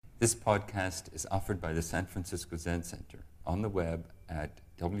This podcast is offered by the San Francisco Zen Center on the web at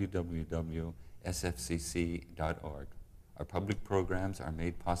www.sfcc.org. Our public programs are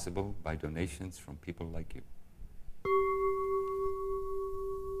made possible by donations from people like you.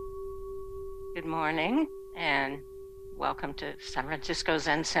 Good morning and welcome to San Francisco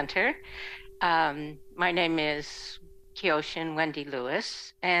Zen Center. My name is Kyoshin Wendy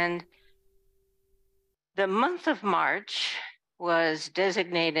Lewis, and the month of March was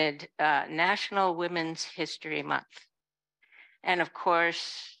designated National Women's History Month. And of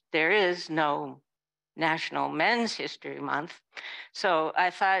course, there is no National Men's History Month. So I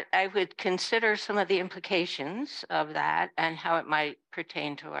thought I would consider some of the implications of that and how it might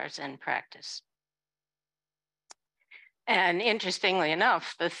pertain to our Zen practice. And interestingly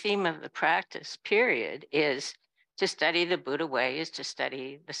enough, the theme of the practice period is to study the Buddha way is to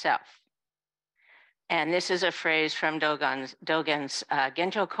study the self. And this is a phrase from Dogen's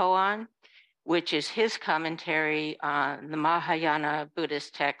Genjokoan, which is his commentary on the Mahayana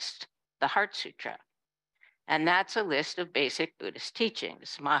Buddhist text, the Heart Sutra. And that's a list of basic Buddhist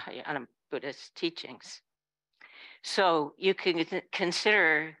teachings, Mahayana Buddhist teachings. So you can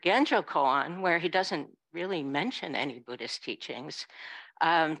consider Genjokoan, where he doesn't really mention any Buddhist teachings,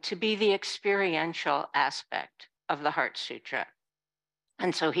 to be the experiential aspect of the Heart Sutra.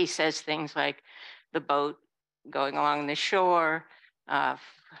 And so he says things like the boat going along the shore,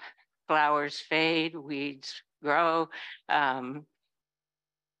 flowers fade, weeds grow,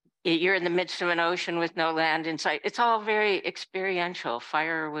 you're in the midst of an ocean with no land in sight. It's all very experiential.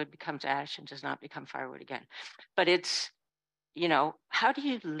 Firewood becomes ash and does not become firewood again. But it's, how do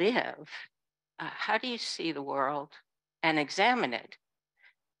you live? How do you see the world and examine it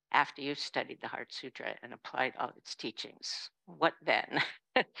after you've studied the Heart Sutra and applied all its teachings? What then,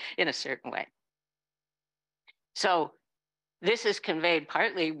 in a certain way? So this is conveyed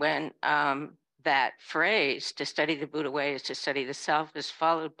partly when that phrase, to study the Buddha way is to study the self, is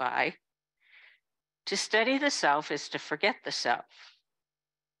followed by, to study the self is to forget the self.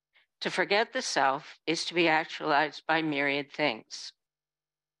 To forget the self is to be actualized by myriad things.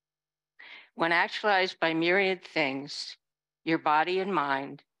 When actualized by myriad things, your body and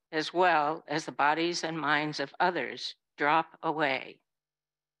mind, as well as the bodies and minds of others, drop away.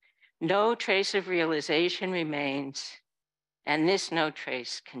 No trace of realization remains, and this no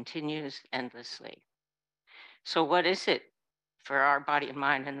trace continues endlessly. So what is it for our body and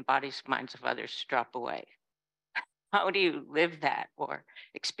mind and the bodies and minds of others to drop away? How do you live that or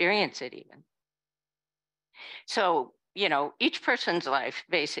experience it even? So, each person's life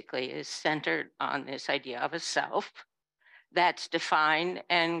basically is centered on this idea of a self that's defined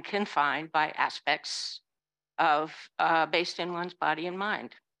and confined by aspects of based in one's body and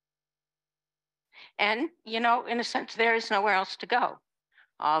mind. And, in a sense, there is nowhere else to go.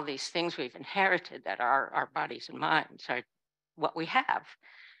 All these things we've inherited that are our bodies and minds are what we have.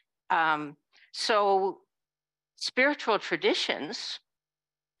 So spiritual traditions,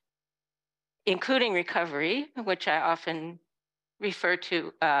 including recovery, which I often refer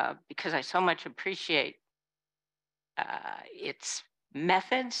to because I so much appreciate its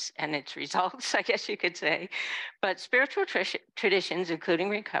methods and its results, I guess you could say. But spiritual traditions, including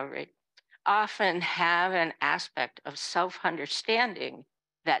recovery, often have an aspect of self-understanding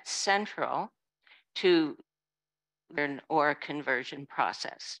that's central to or conversion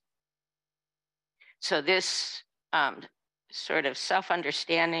process. So this sort of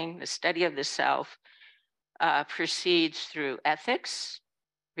self-understanding, the study of the self, proceeds through ethics,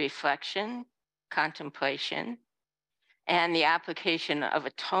 reflection, contemplation, and the application of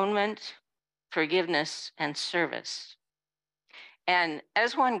atonement, forgiveness, and service. And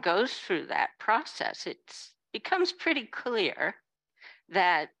as one goes through that process, it becomes pretty clear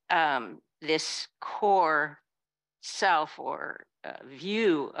that this core self or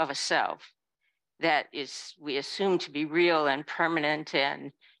view of a self that we assume to be real and permanent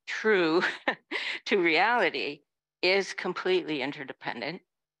and true to reality is completely interdependent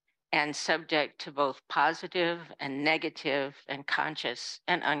and subject to both positive and negative and conscious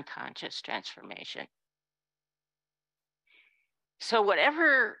and unconscious transformation. So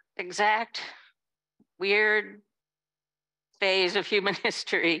whatever exact weird phase of human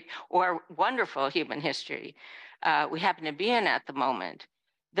history or wonderful human history we happen to be in at the moment,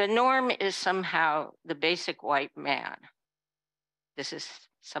 the norm is somehow the basic white man. This is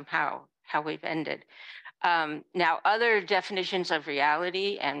somehow how we've ended. Now, other definitions of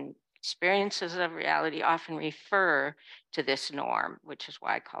reality and experiences of reality often refer to this norm, which is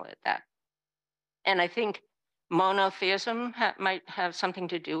why I call it that. And I think monotheism might have something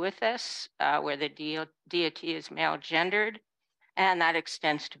to do with this, where the deity is male gendered. And that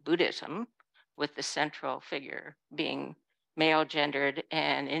extends to Buddhism, with the central figure being male gendered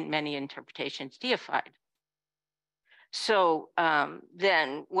and in many interpretations deified. So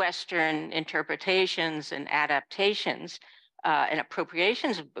then Western interpretations and adaptations and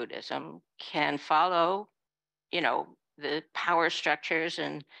appropriations of Buddhism can follow, the power structures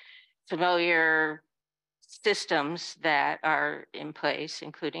and familiar systems that are in place,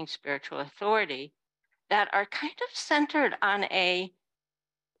 including spiritual authority, that are kind of centered on a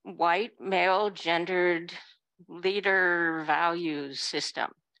white, male, gendered leader values system.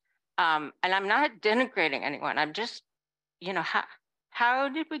 And I'm not denigrating anyone. I'm just, how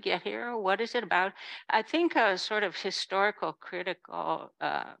did we get here? What is it about? I think a sort of historical critical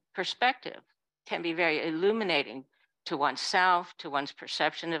perspective can be very illuminating to oneself, to one's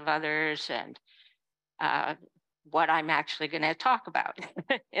perception of others, and what I'm actually going to talk about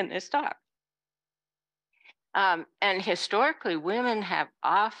in this talk. And historically, women have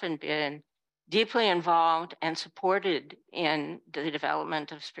often been deeply involved and supported in the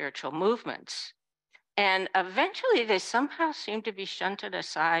development of spiritual movements. And eventually, they somehow seem to be shunted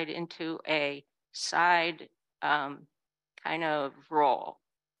aside into a side kind of role.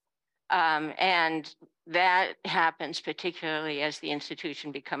 And that happens particularly as the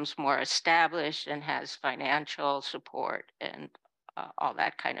institution becomes more established and has financial support and all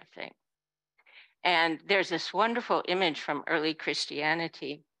that kind of thing. And there's this wonderful image from early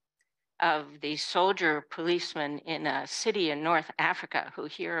Christianity of the soldier policeman in a city in North Africa who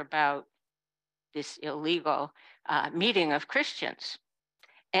hear about this illegal meeting of Christians.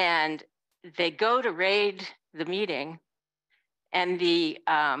 And they go to raid the meeting, and the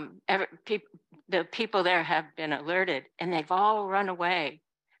people there have been alerted, and they've all run away.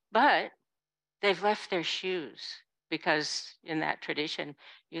 But they've left their shoes, because in that tradition,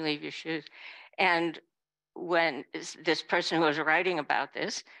 you leave your shoes. And when this person who was writing about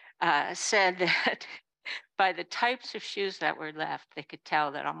this said that by the types of shoes that were left, they could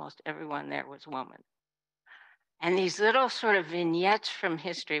tell that almost everyone there was a woman. And these little sort of vignettes from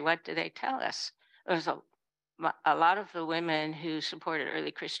history, what do they tell us? There's a lot of the women who supported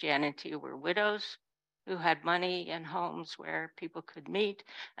early Christianity were widows who had money and homes where people could meet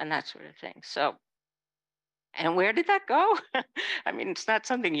and that sort of thing. So, and where did that go? I mean, it's not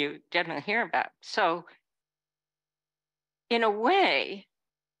something you generally hear about. So, in a way,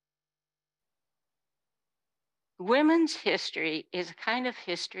 women's history is a kind of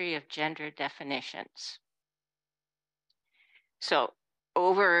history of gender definitions. So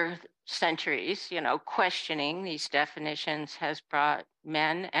over centuries, questioning these definitions has brought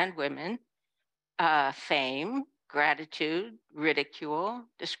men and women fame, gratitude, ridicule,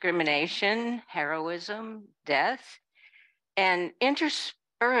 discrimination, heroism, death. And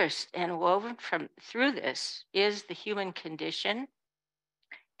interspersed and woven through this is the human condition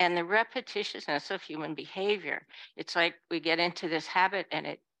and the repetitiousness of human behavior. It's like we get into this habit and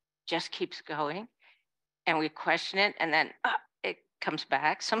it just keeps going, and we question it, and then it comes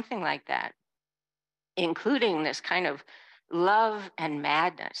back, something like that, including this kind of love and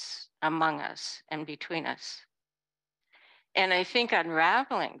madness among us and between us. And I think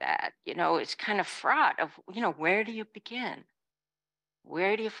unraveling that, it's kind of fraught of, where do you begin?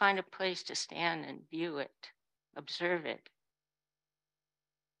 Where do you find a place to stand and view it, observe it?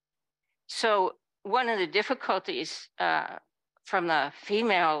 So one of the difficulties from the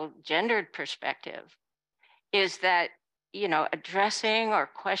female gendered perspective is that, addressing or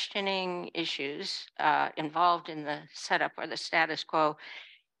questioning issues involved in the setup or the status quo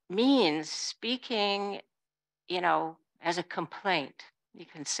means speaking, as a complaint, you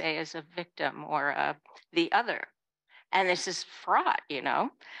can say as a victim or the other. And this is fraught,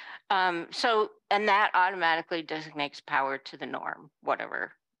 So, and that automatically designates power to the norm,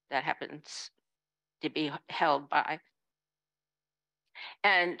 whatever that happens to be held by.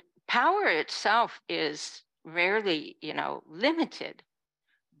 And power itself is rarely, limited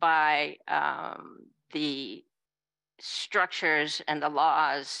by the structures and the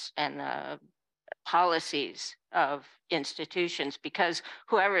laws and the policies of institutions, because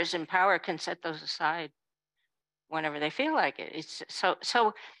whoever is in power can set those aside whenever they feel like it. It's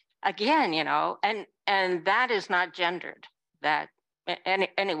so again, and that is not gendered. That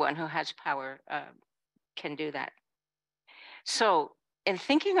anyone who has power can do that. So in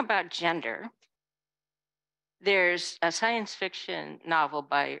thinking about gender, there's a science fiction novel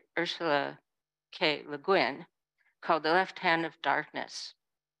by Ursula K. Le Guin called The Left Hand of Darkness.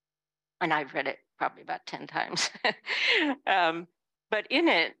 And I've read it probably about 10 times. But in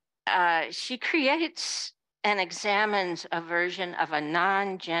it, she creates and examines a version of a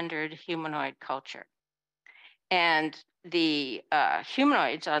non-gendered humanoid culture. And the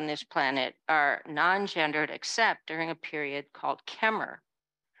humanoids on this planet are non-gendered except during a period called Kemmer,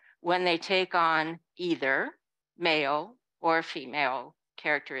 when they take on either male or female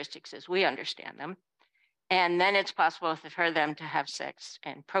characteristics as we understand them. And then it's possible for them to have sex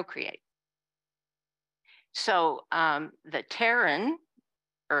and procreate. So the Terran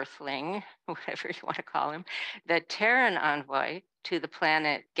Earthling, whatever you want to call him, the Terran envoy to the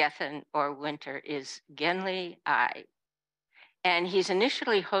planet Gethin or Winter is Genli I. And he's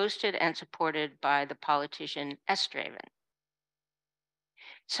initially hosted and supported by the politician Estraven.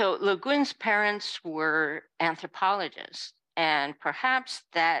 So Le Guin's parents were anthropologists, and perhaps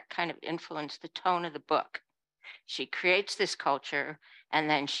that kind of influenced the tone of the book. She creates this culture, and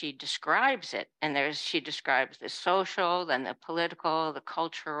then she describes it. And she describes the social, then the political, the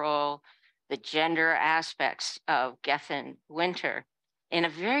cultural, the gender aspects of Gethin Winter in a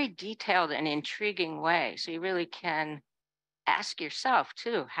very detailed and intriguing way. So you really can ask yourself,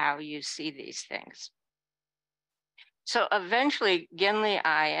 too, how you see these things. So eventually, Genli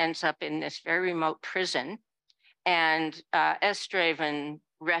I ends up in this very remote prison, and Estraven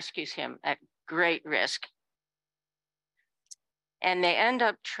rescues him at great risk. And they end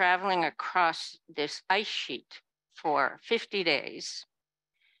up traveling across this ice sheet for 50 days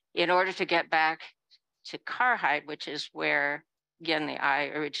in order to get back to Karhide, which is where Genli I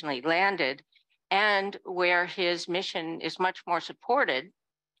originally landed, and where his mission is much more supported,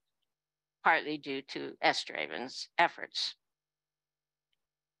 partly due to Estraven's efforts.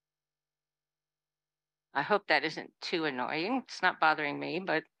 I hope that isn't too annoying. It's not bothering me,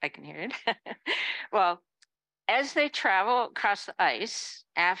 but I can hear it. Well, as they travel across the ice,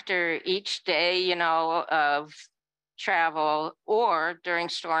 after each day, of travel, or during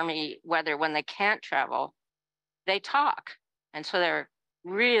stormy weather when they can't travel, they talk. And so they're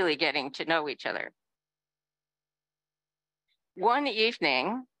really getting to know each other. One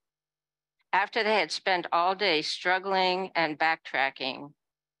evening, after they had spent all day struggling and backtracking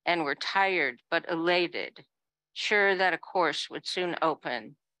and were tired but elated, sure that a course would soon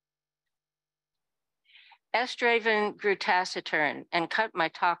open, Estraven grew taciturn and cut my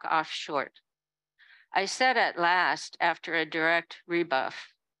talk off short. I said at last, after a direct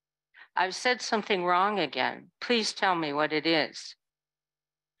rebuff, "I've said something wrong again. Please tell me what it is."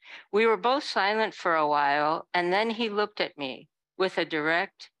 We were both silent for a while, and then he looked at me with a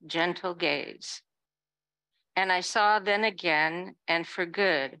direct, gentle gaze. And I saw then again, and for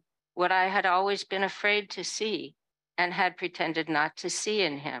good, what I had always been afraid to see and had pretended not to see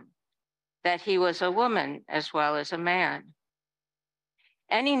in him, that he was a woman as well as a man.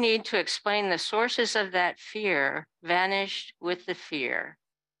 Any need to explain the sources of that fear vanished with the fear.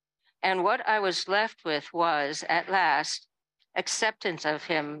 And what I was left with was, at last, acceptance of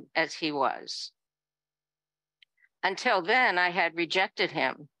him as he was. Until then, I had rejected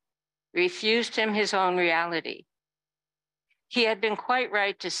him, refused him his own reality. He had been quite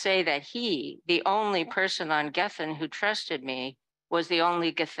right to say that he, the only person on Gethin who trusted me, was the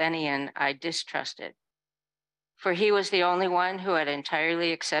only Gethenian I distrusted. For he was the only one who had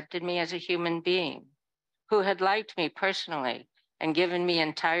entirely accepted me as a human being, who had liked me personally and given me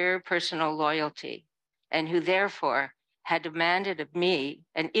entire personal loyalty, and who therefore had demanded of me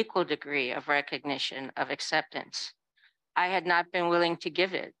an equal degree of recognition, of acceptance. I had not been willing to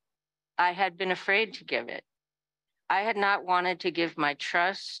give it. I had been afraid to give it. I had not wanted to give my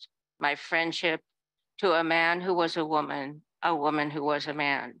trust, my friendship to a man who was a woman who was a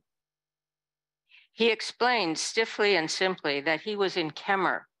man. He explained stiffly and simply that he was in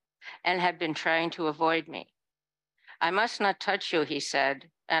Kemmer and had been trying to avoid me. "I must not touch you," he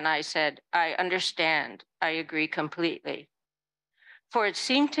said, and I said, "I understand. I agree completely." For it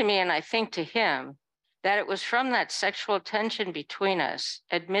seemed to me, and I think to him, that it was from that sexual tension between us,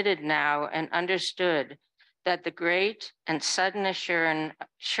 admitted now and understood, that the great and sudden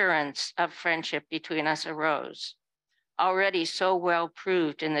assurance of friendship between us arose, already so well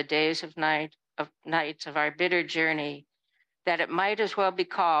proved in the days of nights of our bitter journey, that it might as well be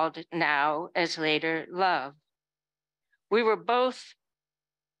called now as later love. We were both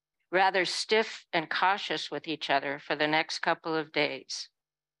rather stiff and cautious with each other for the next couple of days.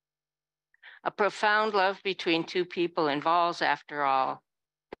 A profound love between two people involves, after all,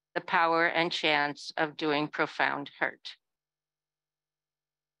 the power and chance of doing profound hurt.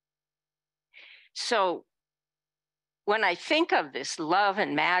 So when I think of this love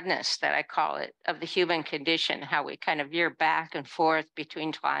and madness, that I call it, of the human condition, how we kind of veer back and forth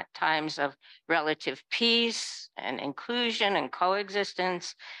between times of relative peace and inclusion and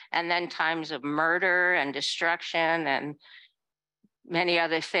coexistence, and then times of murder and destruction and many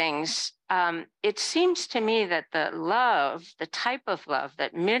other things, it seems to me that the love, the type of love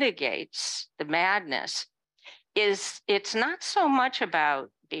that mitigates the madness, it's not so much about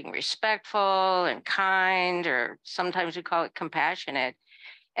being respectful and kind, or sometimes we call it compassionate,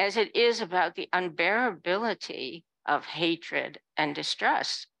 as it is about the unbearability of hatred and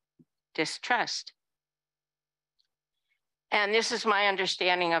distrust. And this is my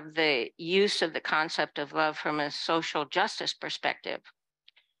understanding of the use of the concept of love from a social justice perspective.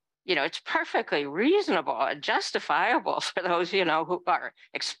 You know, it's perfectly reasonable and justifiable for those, you know, who are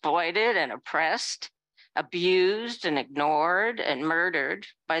exploited and oppressed, abused and ignored and murdered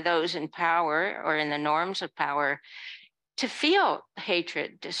by those in power or in the norms of power, to feel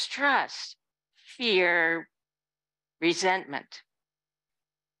hatred, distrust, fear, resentment.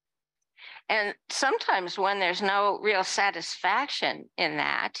 And sometimes when there's no real satisfaction in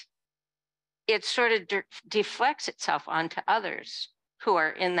that, it sort of deflects itself onto others who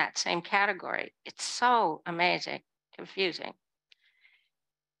are in that same category. It's so amazing, confusing.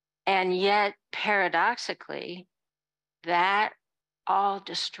 And yet, paradoxically, that all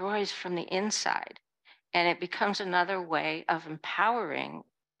destroys from the inside. And it becomes another way of empowering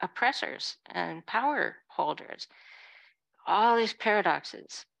oppressors and power holders. All these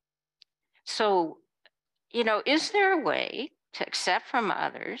paradoxes. So, you know, is there a way to accept from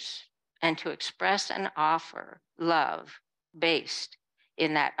others and to express and offer love based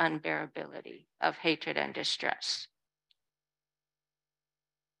in that unbearability of hatred and distress?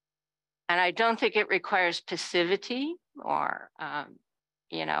 And I don't think it requires passivity or,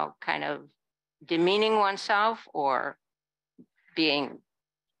 you know, kind of demeaning oneself or being,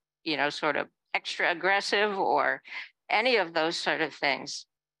 you know, sort of extra aggressive or any of those sort of things.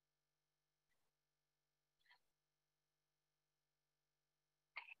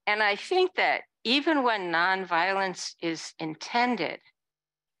 And I think that even when nonviolence is intended,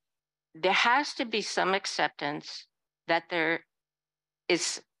 there has to be some acceptance that there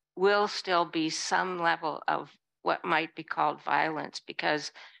will still be some level of what might be called violence,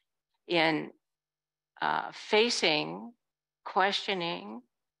 because in facing, questioning,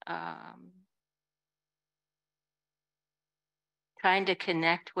 trying to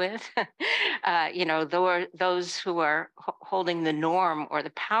connect with, you know, those who are holding the norm or the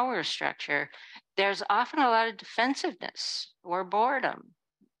power structure, there's often a lot of defensiveness or boredom,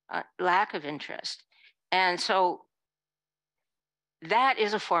 lack of interest. And so that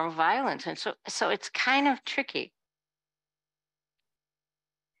is a form of violence. And so it's kind of tricky.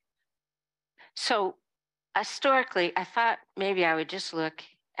 So historically, I thought maybe I would just look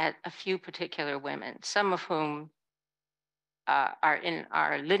at a few particular women, some of whom are in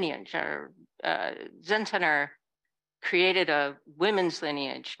our lineage. Zen Center created a women's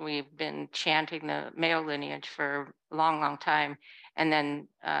lineage. We've been chanting the male lineage for a long, long time. And then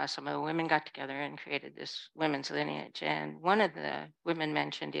some of the women got together and created this women's lineage. And one of the women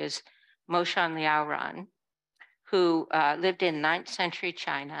mentioned is Moshan Liaoran, who lived in 9th century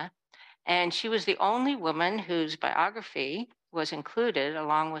China. And she was the only woman whose biography was included,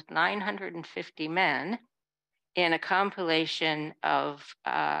 along with 950 men, in a compilation of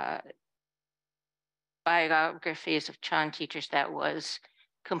biographies of Chan teachers that was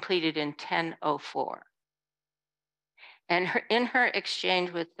completed in 1004. And in her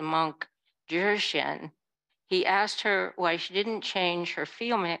exchange with the monk Jurchen, he asked her why she didn't change her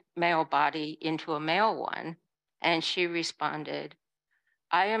female body into a male one. And she responded,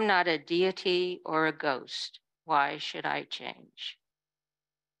 "I am not a deity or a ghost. Why should I change?"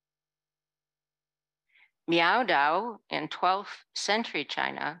 Miao Dao in 12th century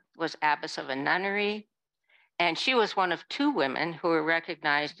China was abbess of a nunnery, and she was one of two women who were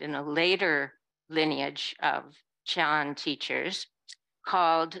recognized in a later lineage of Chan teachers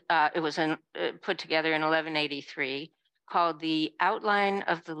called, it was put together in 1183, called the Outline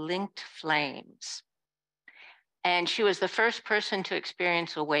of the Linked Flames. And she was the first person to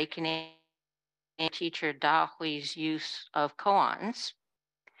experience awakening in teacher Da Hui's use of koans.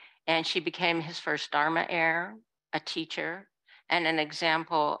 And she became his first dharma heir, a teacher, and an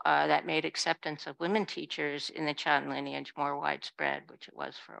example that made acceptance of women teachers in the Chan lineage more widespread, which it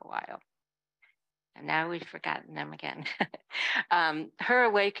was for a while. And now we've forgotten them again. Her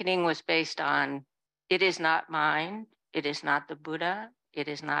awakening was based on, it is not mine, it is not the Buddha, it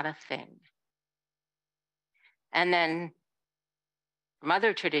is not a thing. And then from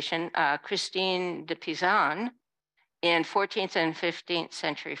other tradition, Christine de Pizan in 14th and 15th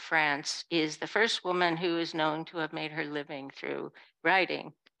century France is the first woman who is known to have made her living through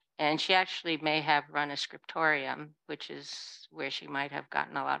writing. And she actually may have run a scriptorium, which is where she might have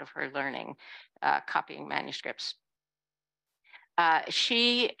gotten a lot of her learning, copying manuscripts.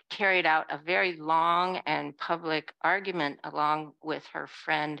 She carried out a very long and public argument along with her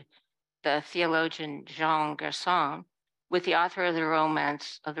friend, the theologian Genjokoan, with the author of the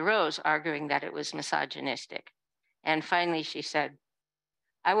Romance of the Rose, arguing that it was misogynistic. And finally, she said,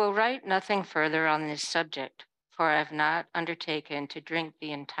 "I will write nothing further on this subject, for I have not undertaken to drink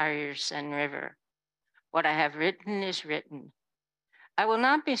the entire Seine River. What I have written is written. I will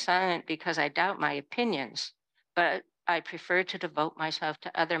not be silent because I doubt my opinions, but I prefer to devote myself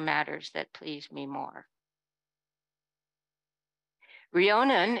to other matters that please me more."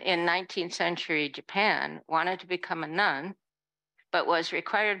 Ryonen in 19th century Japan wanted to become a nun, but was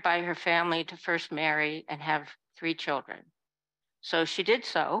required by her family to first marry and have 3 children. So she did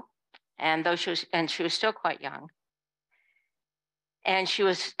so, and she was still quite young. And she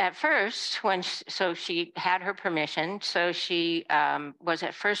was at first, so she had her permission. So she was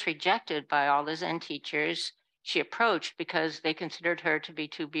at first rejected by all the Zen teachers she approached because they considered her to be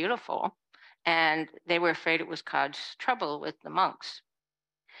too beautiful, and they were afraid it would cause trouble with the monks.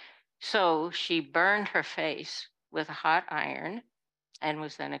 So she burned her face with a hot iron and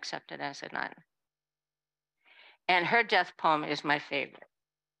was then accepted as a nun. And her death poem is my favorite.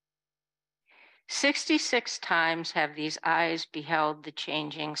 66 times have these eyes beheld the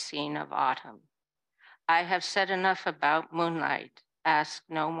changing scene of autumn. I have said enough about moonlight, ask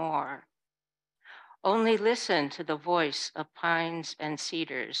no more. Only listen to the voice of pines and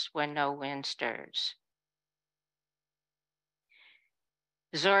cedars when no wind stirs.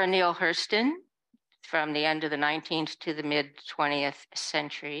 Zora Neale Hurston, from the end of the 19th to the mid-20th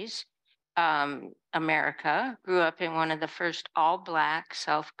centuries, America, grew up in one of the first all-Black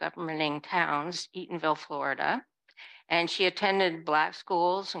self-governing towns, Eatonville, Florida, and she attended Black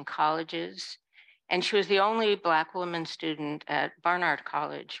schools and colleges, and she was the only Black woman student at Barnard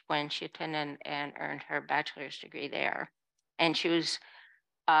College when she attended and earned her bachelor's degree there. And she was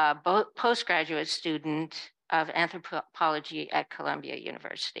a postgraduate student of anthropology at Columbia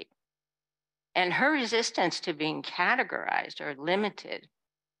University. And her resistance to being categorized or limited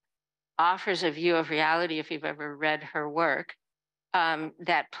offers a view of reality, if you've ever read her work,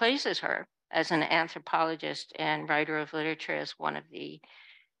 that places her as an anthropologist and writer of literature as one of the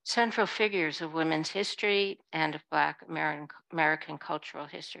central figures of women's history and of Black American cultural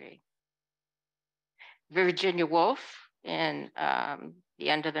history. Virginia Woolf, in the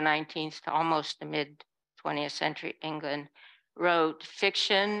end of the 19th to almost the mid-20th century England, wrote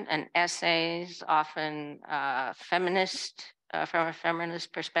fiction and essays, often feminist, from a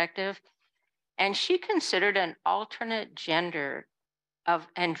feminist perspective. And she considered an alternate gender of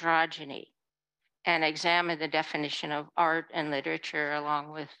androgyny and examined the definition of art and literature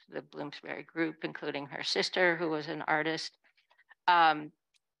along with the Bloomsbury group, including her sister, who was an artist,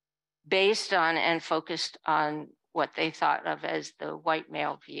 based on and focused on what they thought of as the white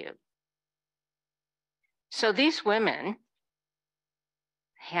male view. So these women,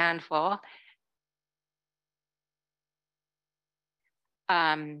 handful,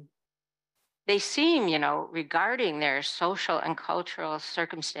 they seem, regarding their social and cultural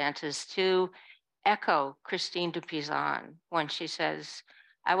circumstances, to echo Christine de Pizan when she says,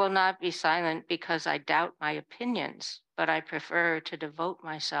 "I will not be silent because I doubt my opinions, but I prefer to devote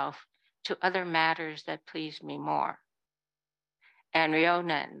myself to other matters that please me more." And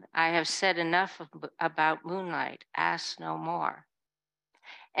Ryonen, "I have said enough about moonlight, ask no more."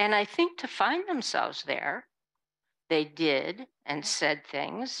 And I think to find themselves there, they did and said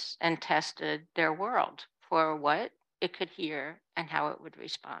things and tested their world for what it could hear and how it would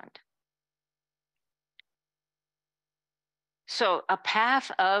respond. So a path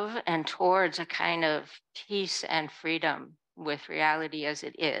of and towards a kind of peace and freedom with reality as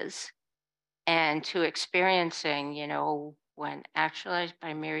it is, and to experiencing, when actualized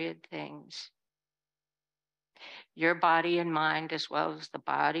by myriad things, your body and mind, as well as the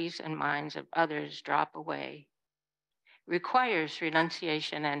bodies and minds of others, drop away, requires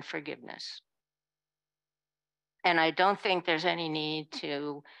renunciation and forgiveness. And I don't think there's any need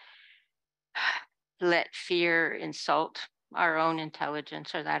to let fear insult our own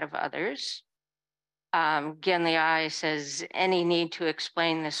intelligence or that of others. Genliai says, any need to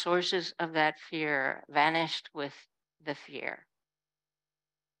explain the sources of that fear vanished with the fear.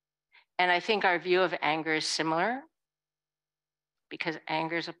 And I think our view of anger is similar because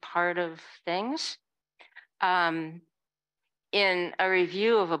anger is a part of things. In a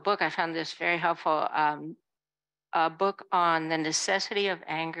review of a book, I found this very helpful, a book on the necessity of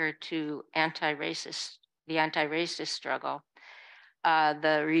anger to the anti-racist struggle.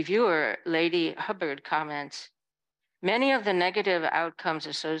 The reviewer, Lady Hubbard, comments, many of the negative outcomes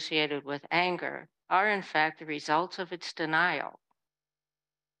associated with anger are in fact the results of its denial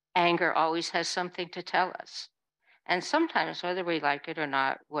Anger always has something to tell us. And sometimes, whether we like it or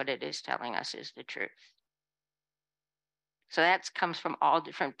not, what it is telling us is the truth. So that comes from all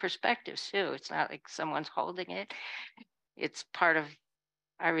different perspectives too. It's not like someone's holding it. It's part of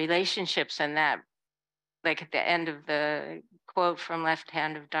our relationships, and that, like at the end of the quote from Left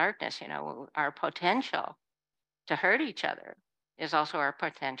Hand of Darkness, our potential to hurt each other is also our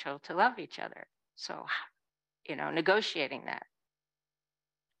potential to love each other. So, negotiating that.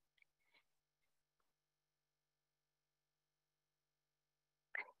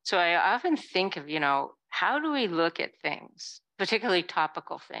 So I often think of, how do we look at things, particularly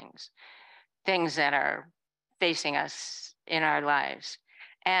topical things that are facing us in our lives.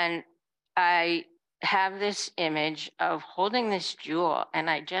 And I have this image of holding this jewel, and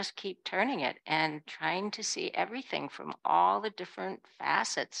I just keep turning it and trying to see everything from all the different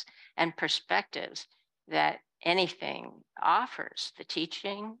facets and perspectives that anything offers. The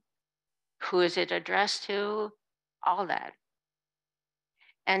teaching, who is it addressed to, all that.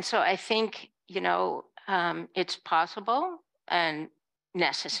 And so I think, it's possible and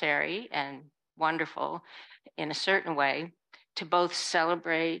necessary and wonderful in a certain way to both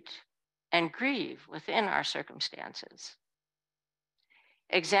celebrate and grieve within our circumstances.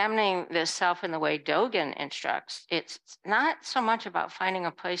 Examining the self in the way Dogen instructs, it's not so much about finding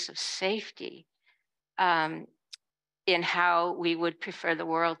a place of safety in how we would prefer the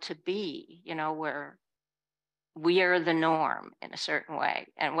world to be, where we are the norm in a certain way,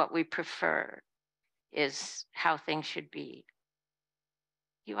 and what we prefer is how things should be.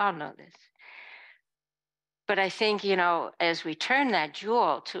 You all know this. But I think, as we turn that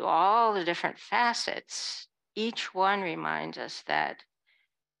jewel to all the different facets, each one reminds us that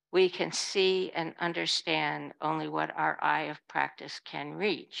we can see and understand only what our eye of practice can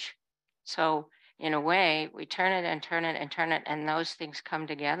reach. So in a way, we turn it and turn it and turn it, and those things come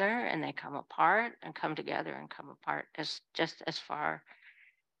together and they come apart and come together and come apart just as far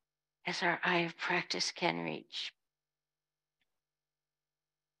as our eye of practice can reach.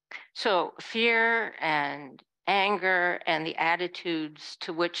 So fear and anger and the attitudes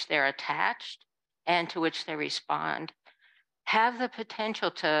to which they're attached and to which they respond have the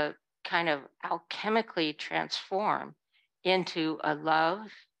potential to kind of alchemically transform into a love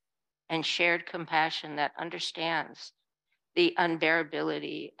and shared compassion that understands the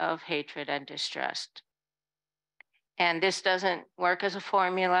unbearability of hatred and distrust. And this doesn't work as a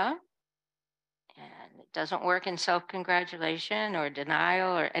formula, and it doesn't work in self-congratulation or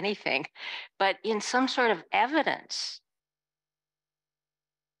denial or anything, but in some sort of evidence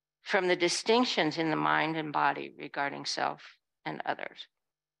from the distinctions in the mind and body regarding self and others.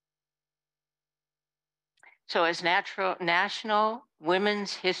 So as National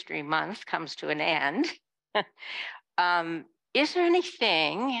Women's History Month comes to an end, is there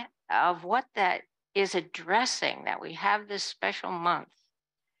anything of what that is addressing, that we have this special month,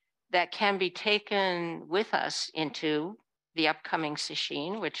 that can be taken with us into the upcoming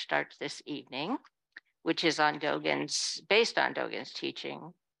sesshin, which starts this evening, which is based on Dogen's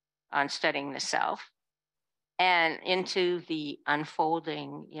teaching on studying the self, and into the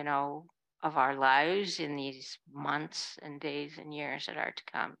unfolding, of our lives in these months and days and years that are to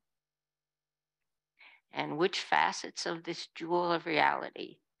come? And which facets of this jewel of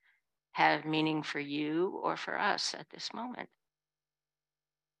reality have meaning for you or for us at this moment?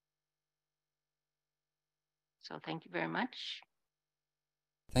 So thank you very much.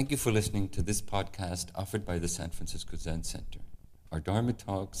 Thank you for listening to this podcast offered by the San Francisco Zen Center. Our Dharma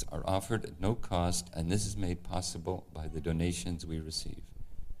talks are offered at no cost, and this is made possible by the donations we receive.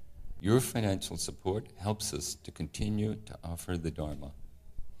 Your financial support helps us to continue to offer the Dharma.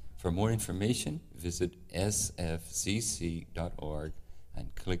 For more information, visit sfzc.org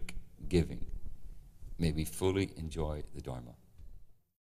and click Giving. May we fully enjoy the Dharma.